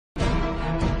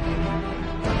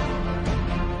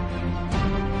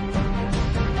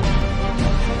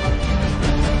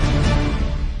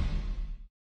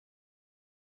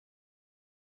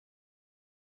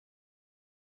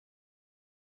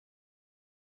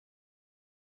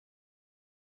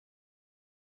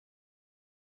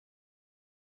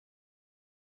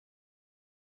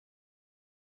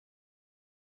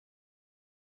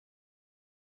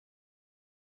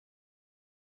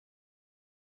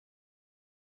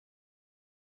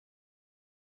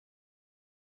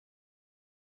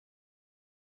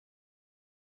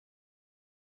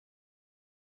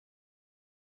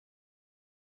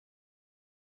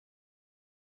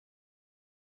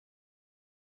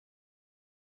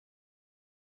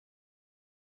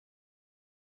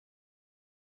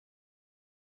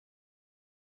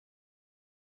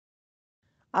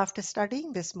After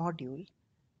studying this module,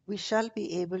 we shall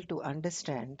be able to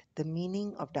understand the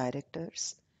meaning of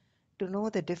directors, to know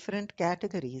the different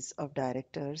categories of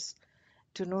directors,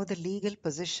 to know the legal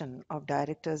position of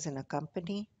directors in a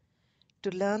company, to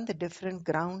learn the different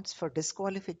grounds for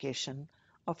disqualification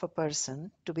of a person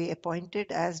to be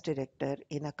appointed as director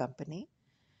in a company,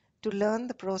 to learn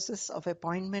the process of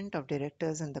appointment of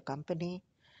directors in the company,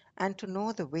 and to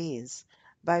know the ways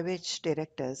by which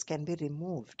directors can be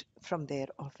removed from their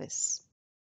office.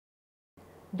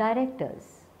 Directors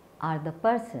are the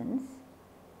persons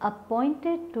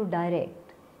appointed to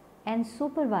direct and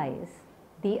supervise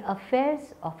the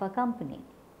affairs of a company.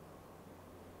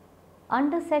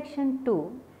 Under Section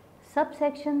 2,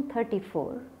 subsection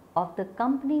 34 of the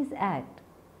Companies Act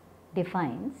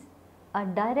defines a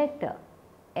director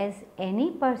as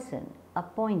any person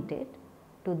appointed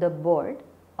to the board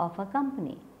of a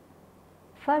company.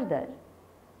 Further,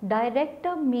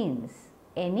 director means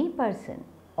any person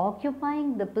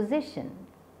occupying the position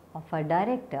of a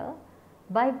director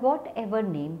by whatever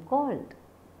name called.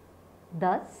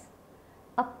 Thus,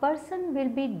 a person will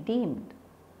be deemed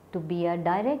to be a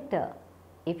director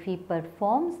if he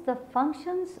performs the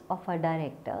functions of a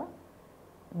director,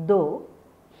 though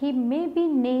he may be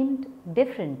named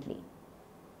differently.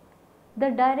 The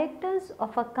directors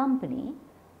of a company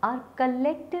are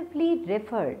collectively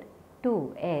referred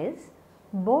to as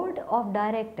Board of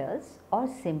Directors or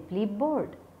simply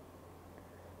Board.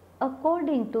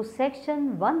 According to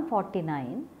Section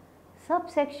 149,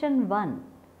 subsection 1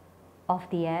 of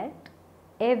the Act,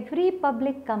 every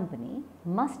public company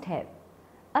must have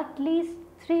at least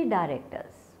 3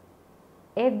 directors.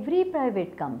 Every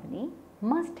private company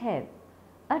must have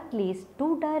at least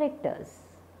 2 directors,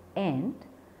 and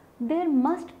there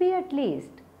must be at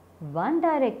least 1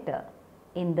 director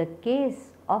in the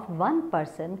case of one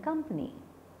person company.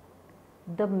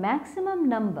 The maximum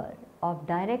number of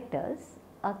directors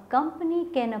a company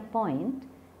can appoint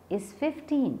is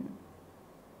 15.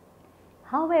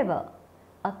 However,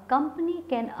 a company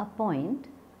can appoint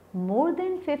more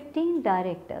than 15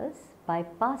 directors by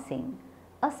passing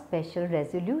a special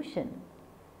resolution.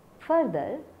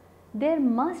 Further, there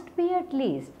must be at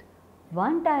least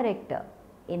 1 director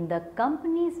in the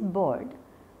company's board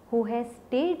who has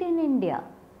stayed in India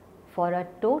for a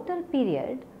total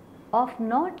period of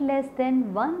not less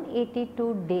than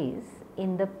 182 days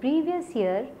in the previous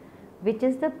year, which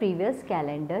is the previous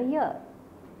calendar year.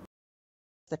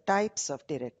 The types of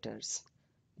directors.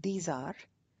 These are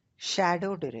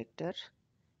shadow director,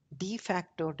 de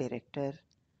facto director,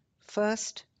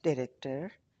 first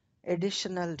director,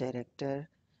 additional director,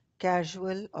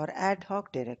 casual or ad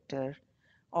hoc director,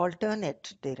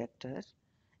 alternate director,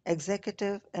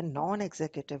 executive and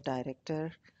non-executive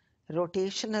director,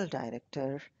 rotational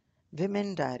director,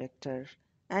 women director,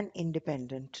 and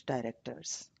independent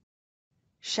directors.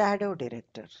 Shadow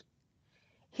director.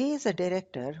 He is a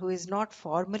director who is not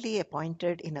formally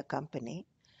appointed in a company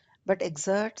but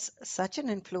exerts such an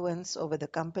influence over the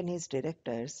company's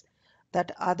directors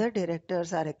that other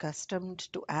directors are accustomed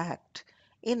to act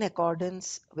in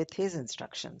accordance with his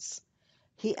instructions.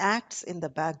 He acts in the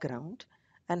background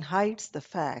and hides the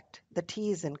fact that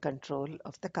he is in control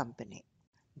of the company.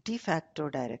 De facto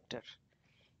director.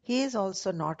 He is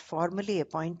also not formally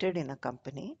appointed in a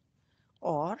company,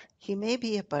 or he may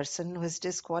be a person who is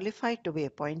disqualified to be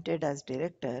appointed as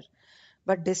director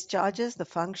but discharges the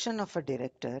function of a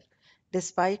director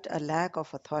despite a lack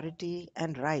of authority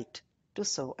and right to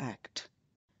so act.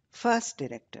 First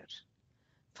director.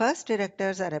 First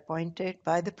directors are appointed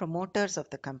by the promoters of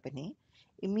the company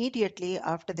immediately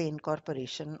after the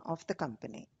incorporation of the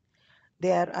company.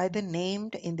 They are either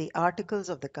named in the articles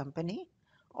of the company,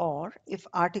 or if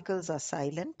articles are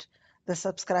silent, the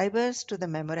subscribers to the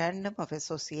memorandum of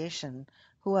association,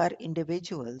 who are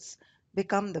individuals,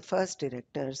 become the first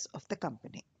directors of the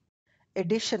company.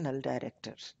 Additional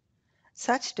director.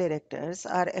 Such directors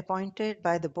are appointed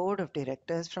by the board of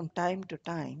directors from time to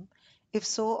time if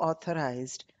so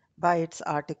authorized by its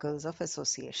articles of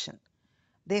association.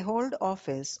 They hold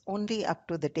office only up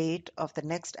to the date of the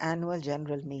next annual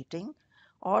general meeting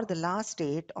or the last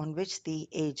date on which the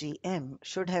AGM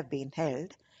should have been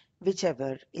held,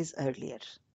 whichever is earlier.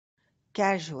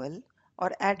 Casual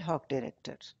or ad hoc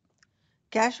director.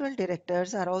 Casual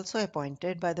directors are also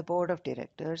appointed by the board of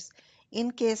directors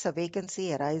in case a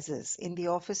vacancy arises in the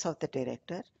office of the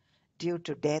director due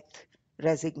to death,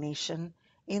 resignation,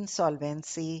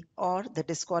 insolvency, or the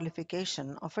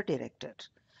disqualification of a director.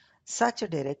 Such a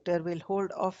director will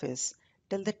hold office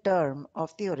till the term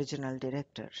of the original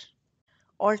director.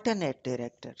 Alternate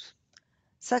director.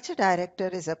 Such a director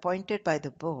is appointed by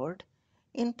the board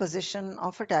in position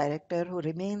of a director who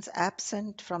remains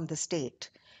absent from the state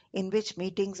in which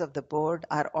meetings of the board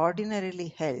are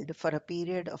ordinarily held for a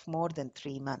period of more than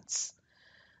 3 months.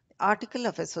 The Article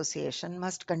of Association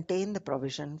must contain the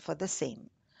provision for the same.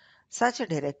 Such a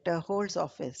director holds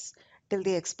office till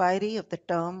the expiry of the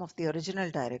term of the original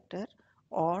director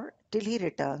or till he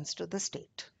returns to the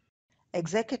state.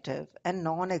 Executive and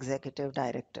non-executive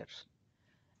director.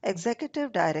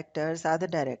 Executive directors are the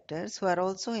directors who are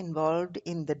also involved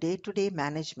in the day-to-day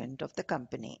management of the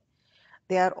company.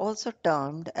 They are also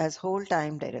termed as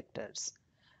whole-time directors.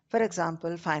 For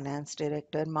example, finance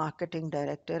director, marketing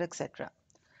director, etc.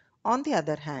 On the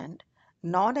other hand,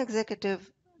 non-executive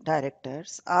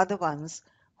directors are the ones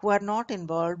who are not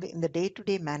involved in the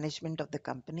day-to-day management of the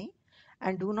company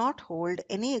and do not hold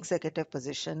any executive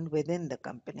position within the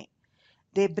company.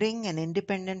 They bring an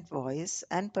independent voice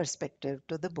and perspective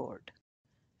to the board.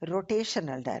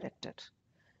 Rotational director.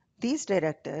 These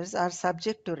directors are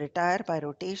subject to retire by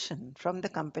rotation from the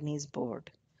company's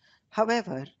board.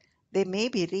 However, they may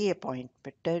be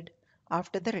reappointed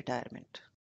after the retirement.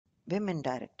 Women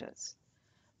directors.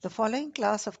 The following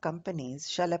class of companies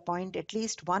shall appoint at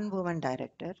least one woman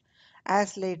director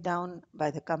as laid down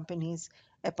by the company's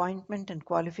Appointment and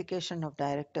Qualification of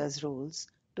Directors Rules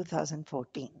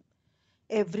 2014.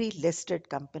 Every listed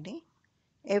company,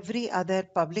 every other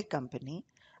public company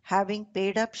having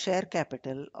paid up share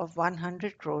capital of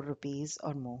 100 crore rupees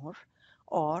or more,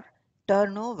 or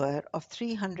turnover of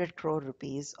 300 crore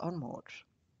rupees or more.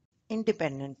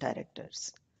 Independent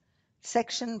directors.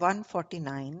 Section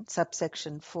 149,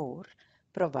 subsection 4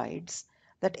 provides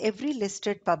that every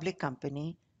listed public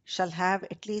company shall have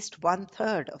at least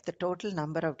one-third of the total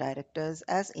number of directors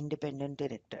as independent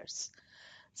directors.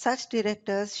 Such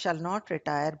directors shall not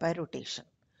retire by rotation.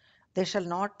 They shall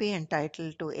not be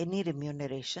entitled to any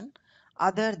remuneration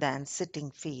other than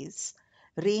sitting fees,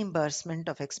 reimbursement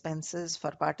of expenses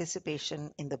for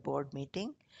participation in the board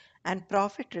meeting, and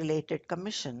profit-related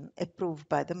commission approved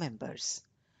by the members.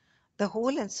 The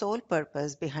whole and sole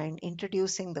purpose behind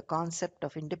introducing the concept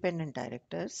of independent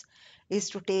directors is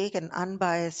to take an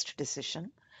unbiased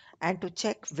decision and to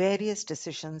check various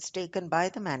decisions taken by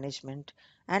the management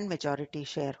and majority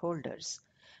shareholders.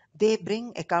 They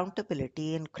bring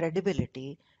accountability and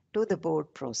credibility to the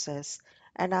board process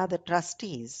and are the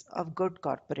trustees of good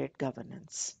corporate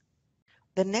governance.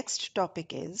 The next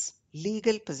topic is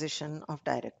legal position of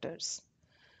directors.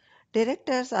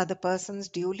 Directors are the persons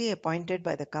duly appointed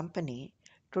by the company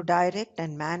to direct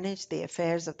and manage the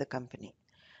affairs of the company.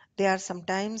 They are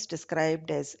sometimes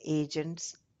described as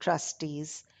agents,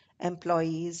 trustees,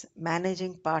 employees,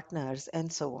 managing partners,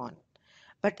 and so on.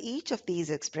 But each of these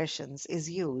expressions is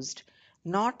used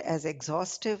not as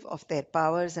exhaustive of their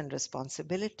powers and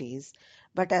responsibilities,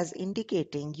 but as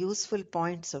indicating useful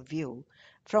points of view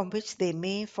from which they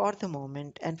may, for the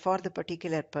moment and for the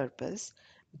particular purpose,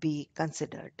 be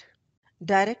considered.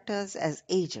 Directors as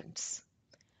agents.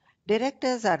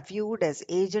 Directors are viewed as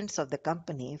agents of the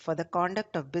company for the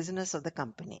conduct of business of the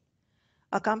company.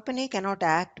 A company cannot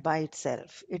act by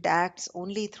itself, it acts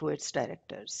only through its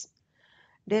directors.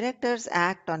 Directors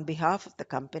act on behalf of the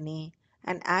company,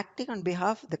 and acting on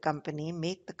behalf of the company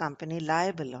make the company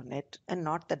liable on it and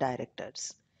not the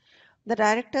directors. The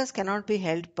directors cannot be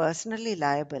held personally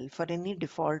liable for any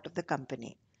default of the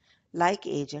company. Like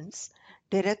agents,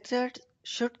 directors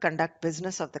should conduct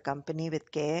business of the company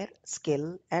with care,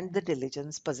 skill, and the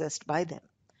diligence possessed by them.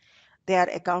 They are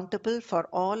accountable for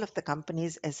all of the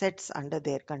company's assets under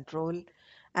their control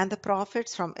and the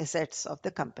profits from assets of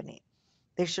the company.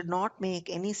 They should not make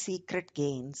any secret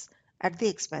gains at the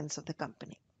expense of the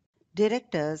company.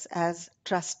 Directors as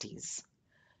trustees.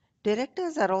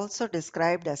 Directors are also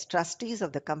described as trustees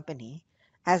of the company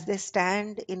as they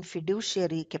stand in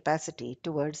fiduciary capacity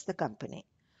towards the company.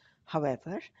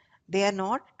 However, they are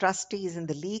not trustees in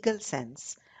the legal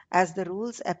sense, as the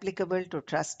rules applicable to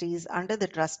trustees under the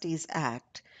Trustees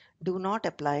Act do not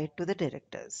apply to the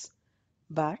directors.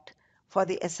 But for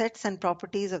the assets and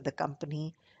properties of the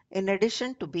company, in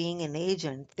addition to being an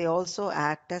agent, they also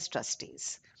act as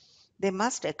trustees. They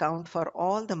must account for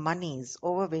all the monies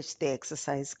over which they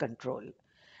exercise control.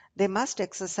 They must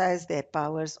exercise their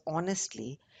powers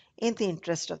honestly in the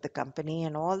interest of the company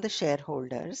and all the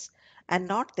shareholders and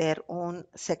not their own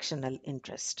sectional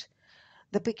interest.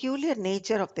 The peculiar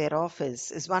nature of their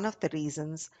office is one of the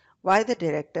reasons why the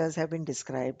directors have been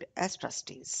described as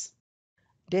trustees.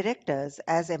 Directors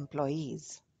as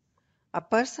employees. A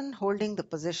person holding the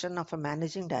position of a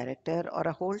managing director or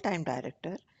a whole-time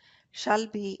director shall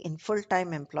be in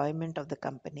full-time employment of the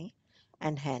company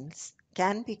and hence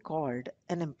can be called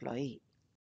an employee.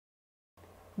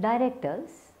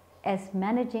 Directors as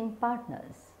managing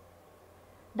partners.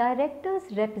 Directors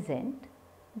represent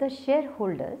the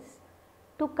shareholders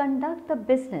to conduct the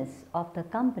business of the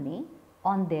company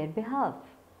on their behalf.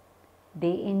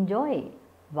 They enjoy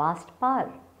vast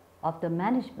power of the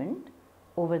management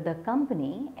over the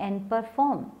company and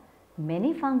perform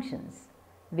many functions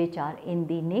which are in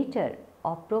the nature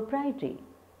of proprietary: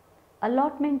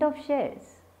 allotment of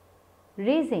shares,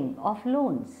 raising of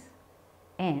loans,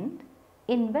 and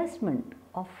investment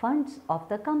of funds of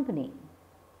the company.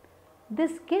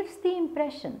 This gives the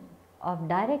impression of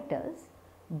directors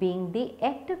being the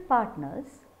active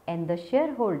partners and the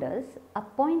shareholders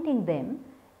appointing them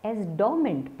as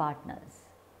dormant partners.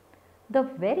 The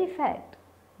very fact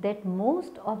that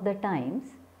most of the times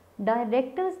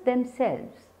directors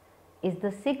themselves is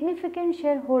the significant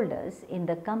shareholders in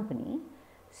the company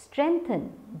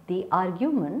strengthen the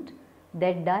argument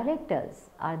that directors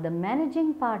are the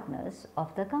managing partners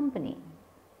of the company.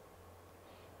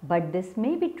 But this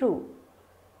may be true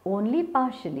only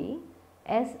partially,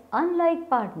 as unlike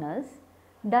partners,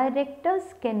 directors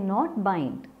cannot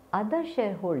bind other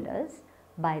shareholders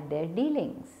by their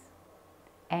dealings.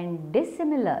 And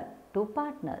dissimilar to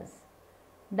partners,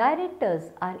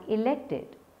 directors are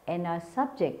elected and are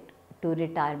subject to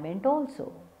retirement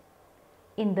also.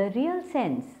 In the real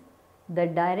sense, the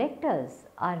directors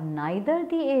are neither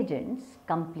the agents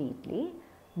completely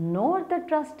nor the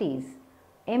trustees,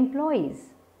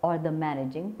 employees, or the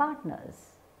managing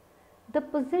partners. The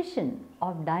position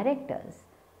of directors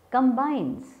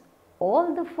combines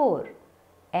all the four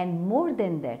and more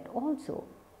than that also.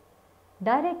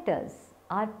 Directors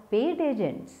are paid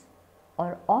agents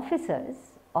or officers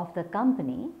of the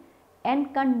company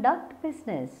and conduct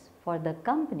business for the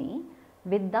company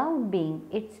without being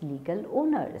its legal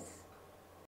owners.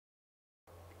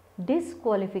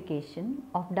 Disqualification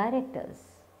of directors.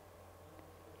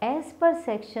 As per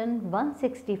section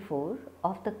 164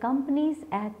 of the Companies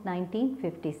Act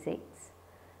 1956,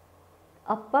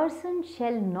 a person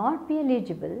shall not be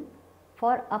eligible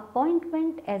for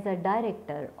appointment as a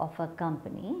director of a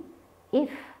company if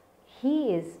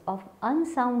he is of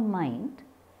unsound mind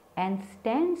and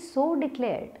stands so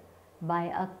declared by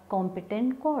a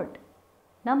competent court.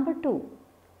 Number 2,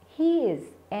 he is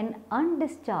an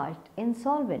undischarged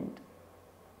insolvent.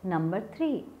 Number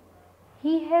 3,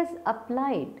 he has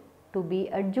applied to be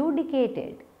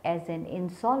adjudicated as an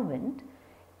insolvent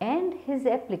and his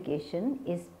application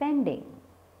is pending.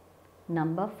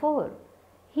 Number 4,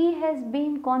 he has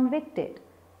been convicted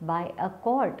by a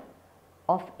court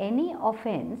of any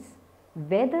offence,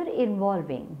 whether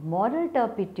involving moral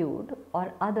turpitude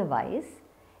or otherwise,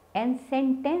 and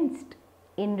sentenced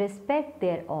in respect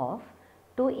thereof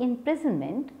to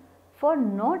imprisonment for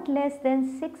not less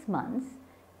than 6 months,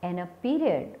 and a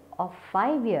period of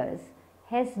 5 years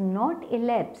has not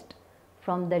elapsed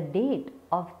from the date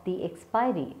of the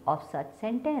expiry of such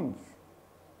sentence,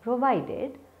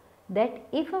 provided that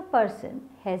if a person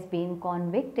has been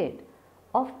convicted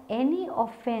of any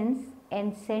offence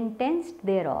and sentenced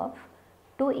thereof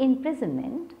to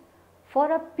imprisonment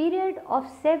for a period of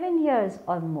 7 years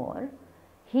or more,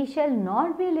 he shall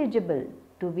not be eligible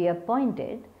to be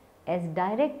appointed as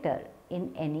director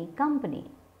in any company.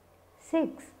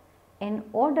 6. An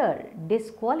order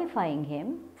disqualifying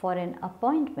him for an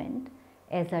appointment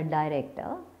as a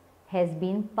director has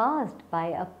been passed by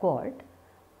a court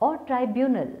or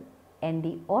tribunal and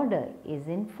the order is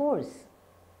in force.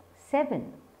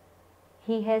 7.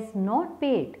 He has not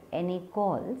paid any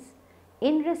calls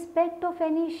in respect of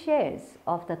any shares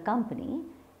of the company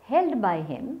held by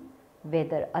him,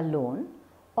 whether alone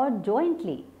or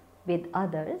jointly with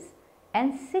others,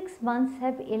 and 6 months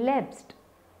have elapsed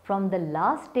from the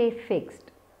last day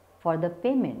fixed for the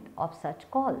payment of such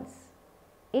calls.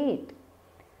 8.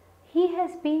 He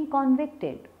has been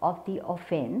convicted of the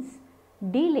offence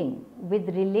dealing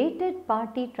with related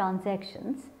party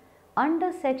transactions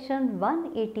under section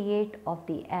 188 of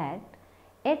the Act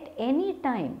at any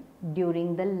time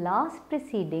during the last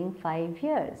preceding 5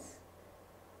 years.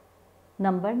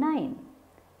 Number 9.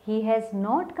 He has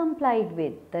not complied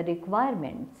with the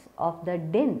requirements of the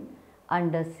DIN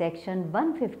under section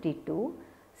 152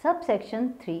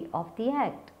 subsection 3 of the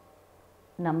Act.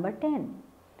 Number 10.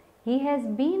 He has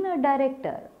been a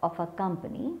director of a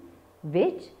company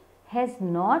which has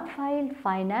not filed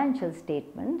financial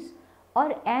statements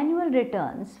or annual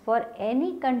returns for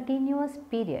any continuous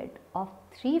period of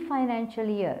 3 financial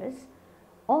years,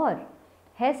 or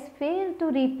has failed to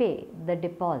repay the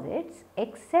deposits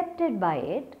accepted by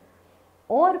it,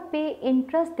 or pay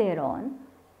interest thereon,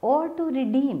 or to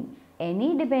redeem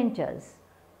any debentures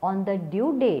on the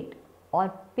due date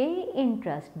or pay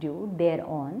interest due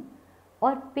thereon,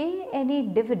 or pay any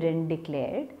dividend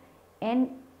declared, and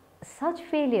such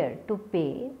failure to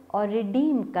pay or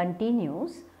redeem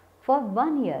continues for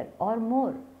 1 year or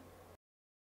more.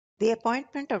 The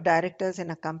appointment of directors in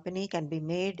a company can be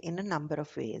made in a number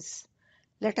of ways.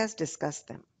 Let us discuss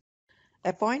them.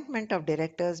 Appointment of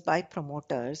directors by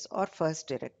promoters or first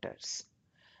directors.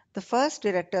 The first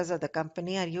directors of the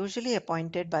company are usually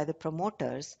appointed by the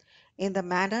promoters in the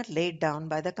manner laid down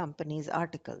by the company's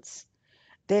articles.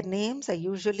 Their names are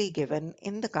usually given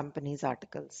in the company's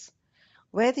articles.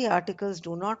 Where the articles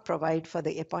do not provide for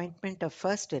the appointment of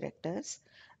first directors,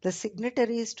 the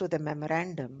signatories to the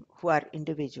memorandum, who are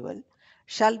individual,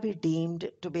 shall be deemed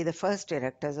to be the first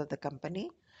directors of the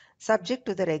company, subject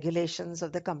to the regulations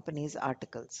of the company's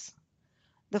articles.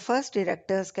 The first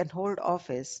directors can hold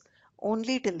office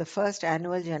only till the first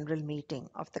annual general meeting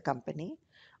of the company,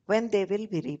 when they will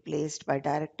be replaced by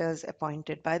directors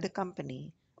appointed by the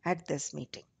company at this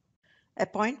meeting.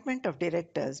 Appointment of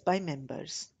directors by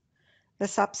members. The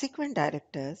subsequent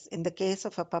directors, in the case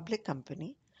of a public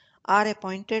company, are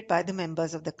appointed by the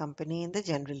members of the company in the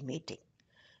general meeting.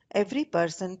 Every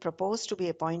person proposed to be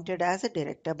appointed as a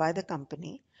director by the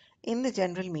company in the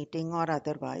general meeting or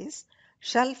otherwise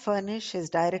shall furnish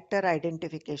his director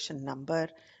identification number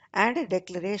and a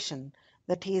declaration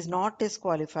that he is not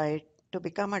disqualified to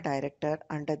become a director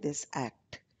under this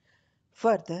Act.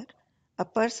 Further, a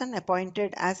person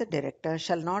appointed as a director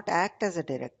shall not act as a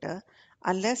director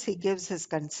unless he gives his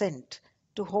consent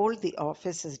to hold the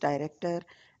office as director,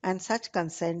 and such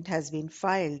consent has been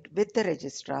filed with the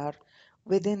registrar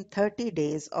within 30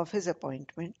 days of his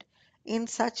appointment in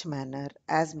such manner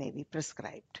as may be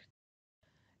prescribed.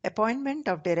 Appointment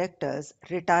of directors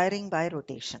retiring by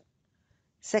rotation.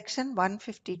 Section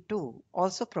 152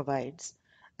 also provides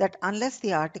that unless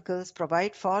the articles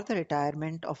provide for the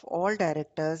retirement of all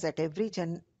directors at every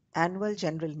annual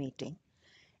general meeting,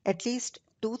 at least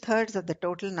two-thirds of the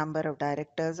total number of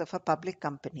directors of a public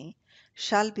company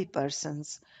shall be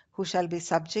persons who shall be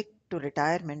subject to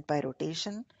retirement by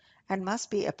rotation and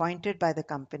must be appointed by the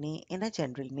company in a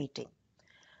general meeting.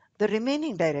 The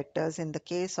remaining directors in the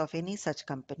case of any such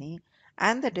company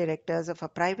and the directors of a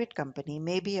private company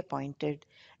may be appointed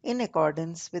in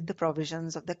accordance with the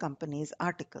provisions of the company's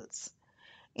articles.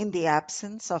 In the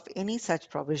absence of any such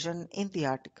provision in the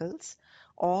articles,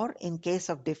 or in case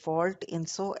of default in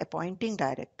so appointing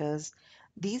directors,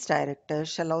 these directors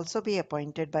shall also be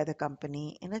appointed by the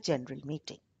company in a general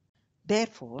meeting.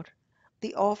 Therefore,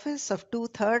 the office of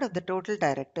two-thirds of the total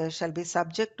directors shall be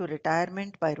subject to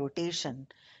retirement by rotation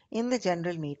in the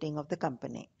general meeting of the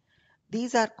company.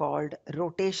 These are called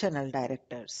rotational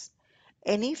directors.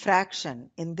 Any fraction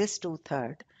in this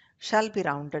two-thirds shall be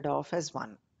rounded off as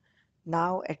 1.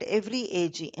 Now, at every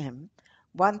AGM,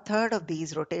 one-third of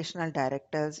these rotational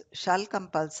directors shall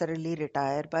compulsorily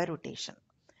retire by rotation.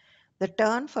 The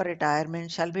term for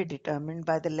retirement shall be determined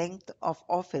by the length of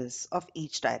office of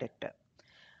each director.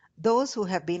 Those who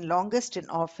have been longest in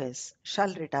office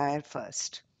shall retire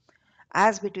first.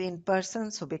 As between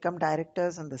persons who become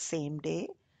directors on the same day,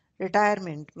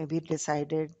 retirement may be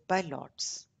decided by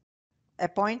lots.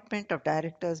 Appointment of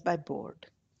directors by board.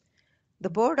 The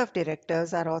board of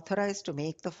directors are authorized to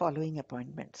make the following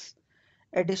appointments: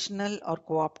 additional or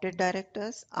co-opted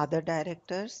directors, other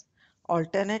directors,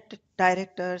 alternate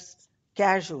directors,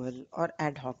 casual or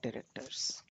ad hoc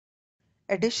directors.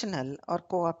 Additional or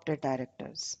co-opted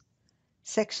directors.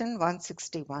 Section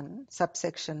 161,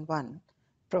 subsection 1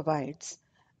 provides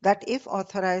that if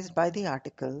authorized by the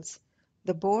articles,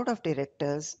 the Board of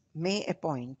Directors may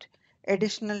appoint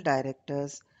additional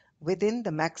directors within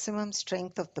the maximum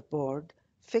strength of the board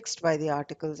fixed by the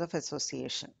Articles of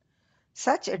Association.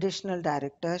 Such additional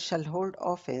directors shall hold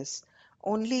office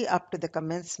only up to the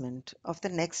commencement of the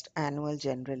next annual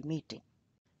general meeting.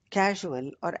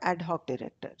 Casual or ad hoc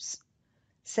directors.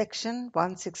 Section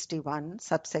 161,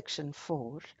 subsection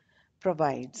 4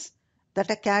 provides that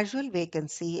a casual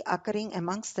vacancy occurring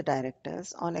amongst the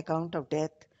directors on account of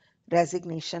death,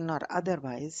 resignation, or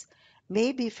otherwise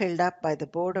may be filled up by the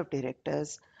Board of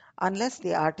Directors unless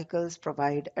the articles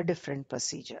provide a different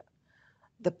procedure.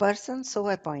 The person so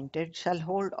appointed shall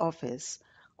hold office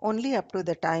only up to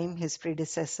the time his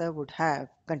predecessor would have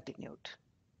continued.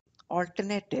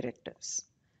 Alternate directors.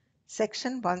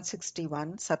 Section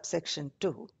 161, subsection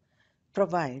 2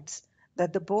 provides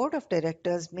that the Board of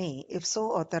Directors may, if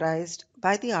so authorized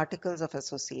by the Articles of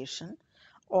Association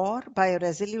or by a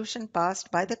resolution passed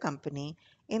by the company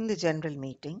in the general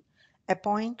meeting,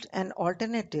 appoint an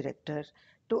alternate director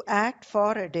to act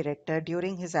for a director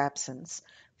during his absence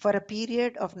for a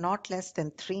period of not less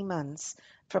than 3 months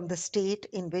from the state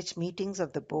in which meetings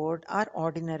of the board are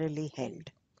ordinarily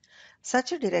held.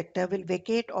 Such a director will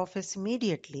vacate office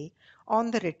immediately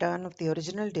on the return of the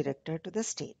original director to the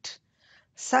state.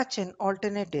 Such an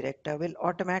alternate director will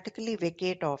automatically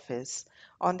vacate office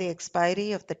on the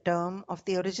expiry of the term of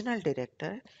the original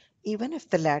director, even if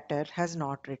the latter has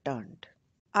not returned.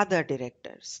 Other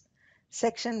directors.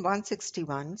 Section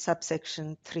 161,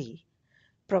 subsection 3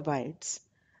 provides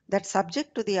that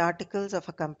subject to the articles of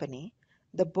a company,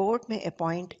 the board may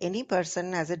appoint any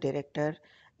person as a director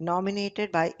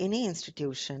nominated by any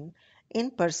institution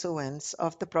in pursuance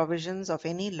of the provisions of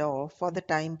any law for the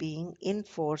time being in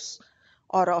force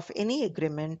or of any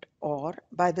agreement or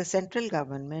by the central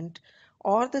government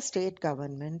or the state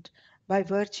government by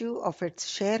virtue of its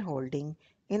shareholding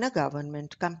in a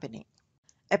government company.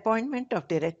 Appointment of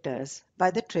directors by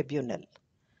the tribunal.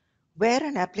 Where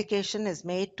an application is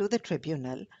made to the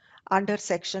tribunal under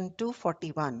Section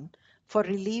 241 for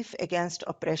relief against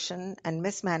oppression and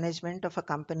mismanagement of a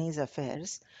company's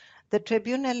affairs, the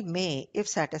tribunal may, if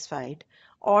satisfied,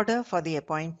 order for the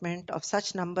appointment of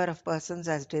such number of persons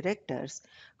as directors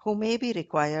who may be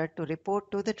required to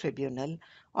report to the tribunal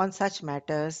on such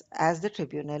matters as the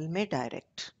tribunal may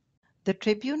direct. The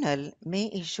tribunal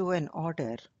may issue an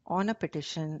order on a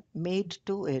petition made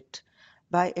to it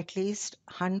by at least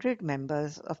 100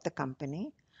 members of the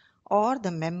company or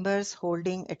the members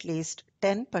holding at least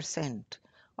 10%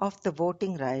 of the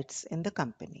voting rights in the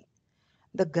company.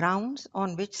 The grounds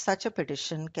on which such a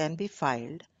petition can be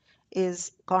filed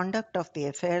is conduct of the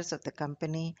affairs of the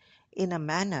company in a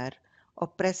manner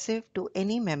oppressive to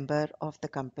any member of the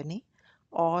company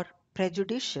or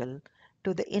prejudicial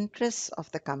to the interests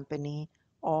of the company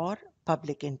or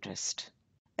public interest.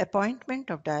 Appointment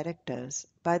of directors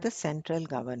by the central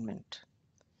government.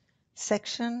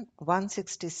 Section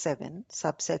 167,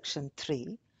 subsection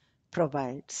 3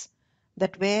 provides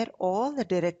that where all the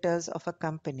directors of a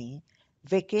company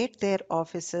vacate their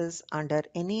offices under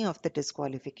any of the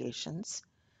disqualifications,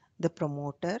 the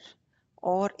promoter,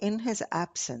 or in his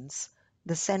absence,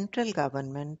 the central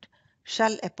government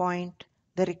shall appoint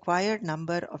the required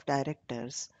number of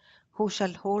directors who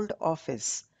shall hold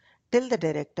office till the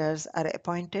directors are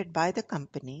appointed by the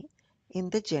company in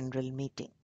the general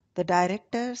meeting. The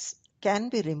directors can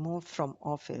be removed from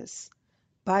office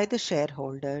by the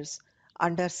shareholders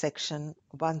under Section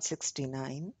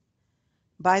 169,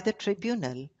 by the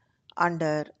tribunal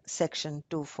under Section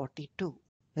 242.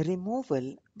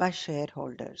 Removal by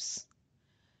shareholders.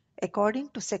 According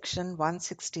to Section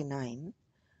 169,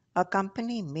 a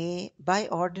company may, by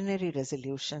ordinary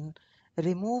resolution,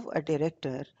 remove a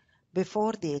director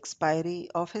before the expiry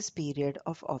of his period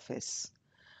of office.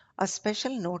 A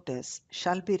special notice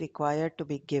shall be required to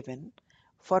be given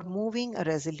for moving a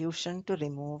resolution to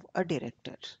remove a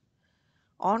director.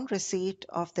 On receipt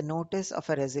of the notice of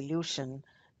a resolution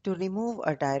to remove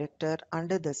a director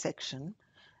under the section,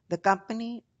 the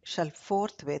company shall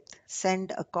forthwith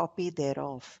send a copy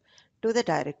thereof to the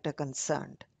director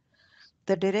concerned.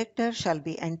 The director shall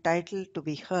be entitled to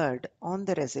be heard on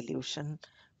the resolution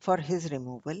for his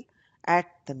removal at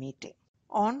the meeting.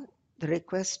 On the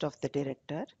request of the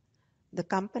director, the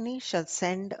company shall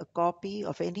send a copy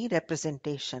of any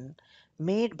representation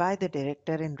made by the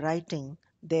director in writing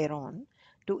thereon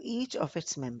to each of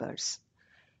its members.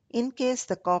 In case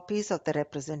the copies of the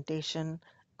representation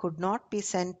could not be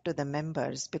sent to the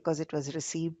members because it was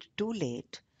received too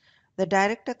late, the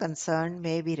director concerned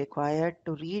may be required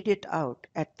to read it out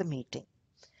at the meeting.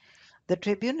 The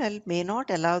tribunal may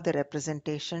not allow the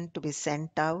representation to be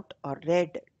sent out or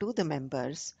read to the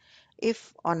members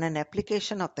if, on an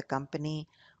application of the company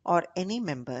or any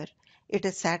member, it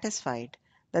is satisfied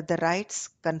that the rights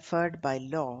conferred by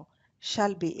law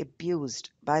shall be abused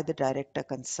by the director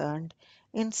concerned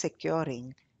in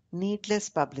securing needless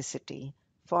publicity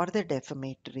for the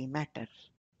defamatory matter.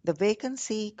 The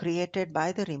vacancy created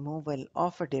by the removal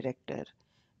of a director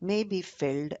may be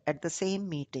filled at the same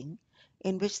meeting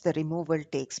in which the removal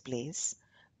takes place,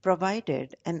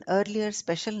 provided an earlier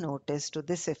special notice to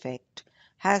this effect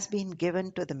has been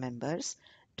given to the members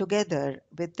together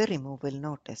with the removal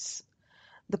notice.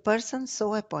 The person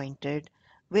so appointed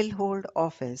will hold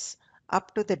office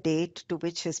up to the date to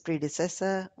which his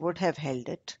predecessor would have held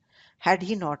it, had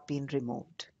he not been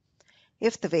removed.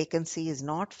 If the vacancy is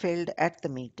not filled at the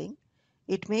meeting,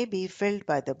 it may be filled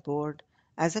by the board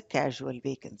as a casual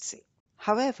vacancy.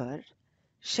 However,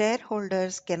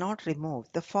 shareholders cannot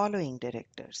remove the following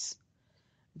directors: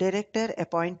 director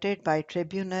appointed by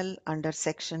tribunal under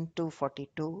Section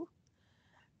 242,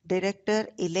 director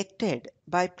elected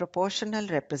by proportional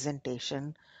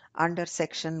representation under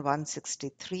Section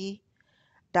 163,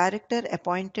 director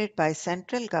appointed by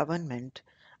central government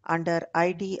under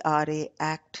IDRA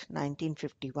Act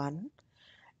 1951,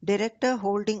 director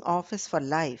holding office for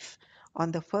life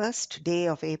on the first day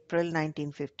of April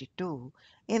 1952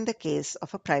 in the case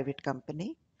of a private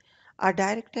company, a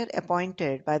director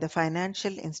appointed by the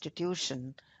financial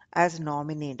institution as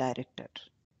nominee director.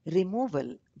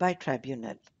 Removal by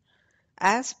tribunal.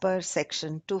 As per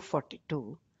Section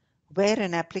 242, where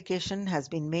an application has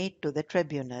been made to the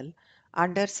tribunal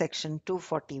under Section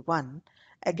 241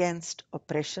 against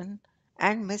oppression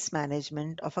and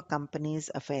mismanagement of a company's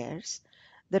affairs,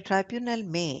 the tribunal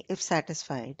may, if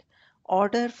satisfied,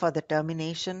 order for the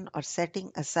termination or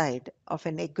setting aside of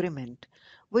an agreement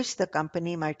which the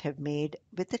company might have made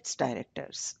with its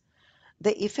directors.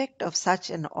 The effect of such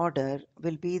an order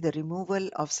will be the removal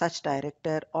of such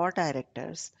director or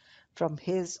directors from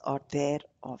his or their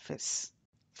office.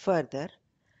 Further,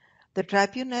 the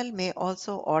tribunal may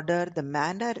also order the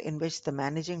manner in which the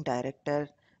managing director,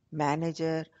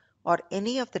 manager, or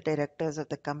any of the directors of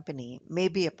the company may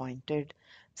be appointed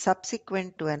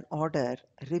subsequent to an order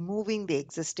removing the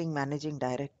existing managing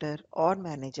director or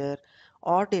manager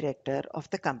or director of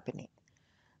the company.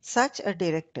 Such a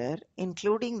director,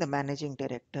 including the managing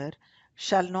director,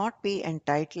 shall not be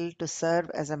entitled to serve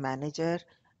as a manager,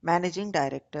 managing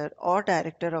director, or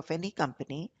director of any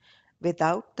company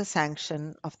without the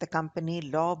sanction of the company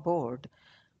law board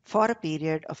for a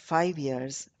period of 5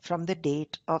 years from the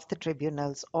date of the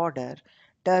tribunal's order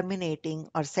terminating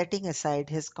or setting aside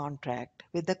his contract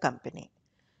with the company.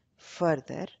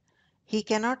 Further, he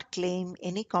cannot claim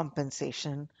any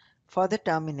compensation for the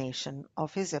termination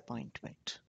of his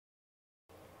appointment.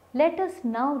 Let us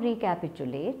now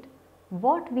recapitulate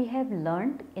what we have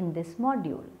learnt in this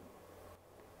module.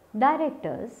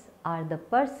 Directors are the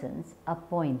persons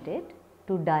appointed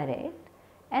to direct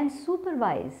and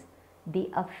supervise the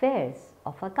affairs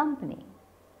of a company.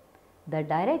 The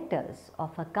directors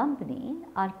of a company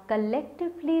are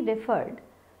collectively referred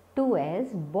to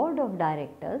as Board of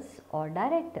Directors or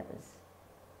Directors.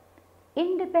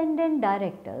 Independent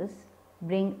directors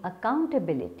bring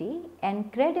accountability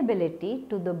and credibility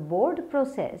to the board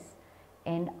process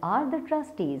and are the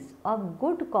trustees of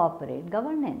good corporate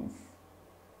governance.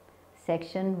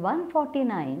 Section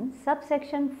 149,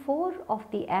 subsection 4 of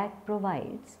the Act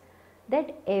provides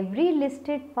that every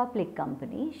listed public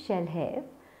company shall have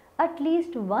at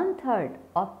least 1/3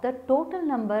 of the total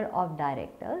number of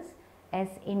directors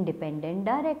as independent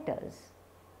directors.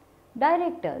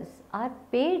 Directors are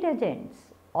paid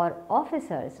agents or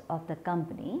officers of the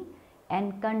company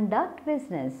and conduct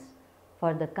business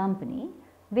for the company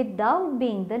without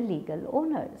being the legal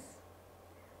owners.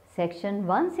 Section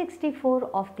 164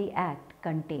 of the Act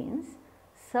contains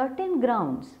certain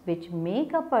grounds which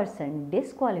make a person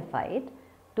disqualified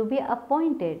to be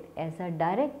appointed as a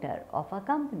director of a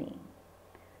company.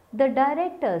 The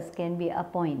directors can be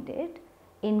appointed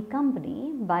in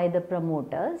company by the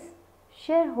promoters,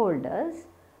 shareholders,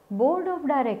 board of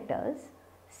directors,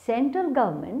 central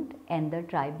government and the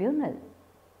tribunal.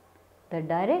 The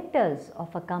directors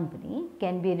of a company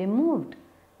can be removed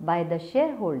by the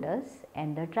shareholders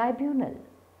and the tribunal.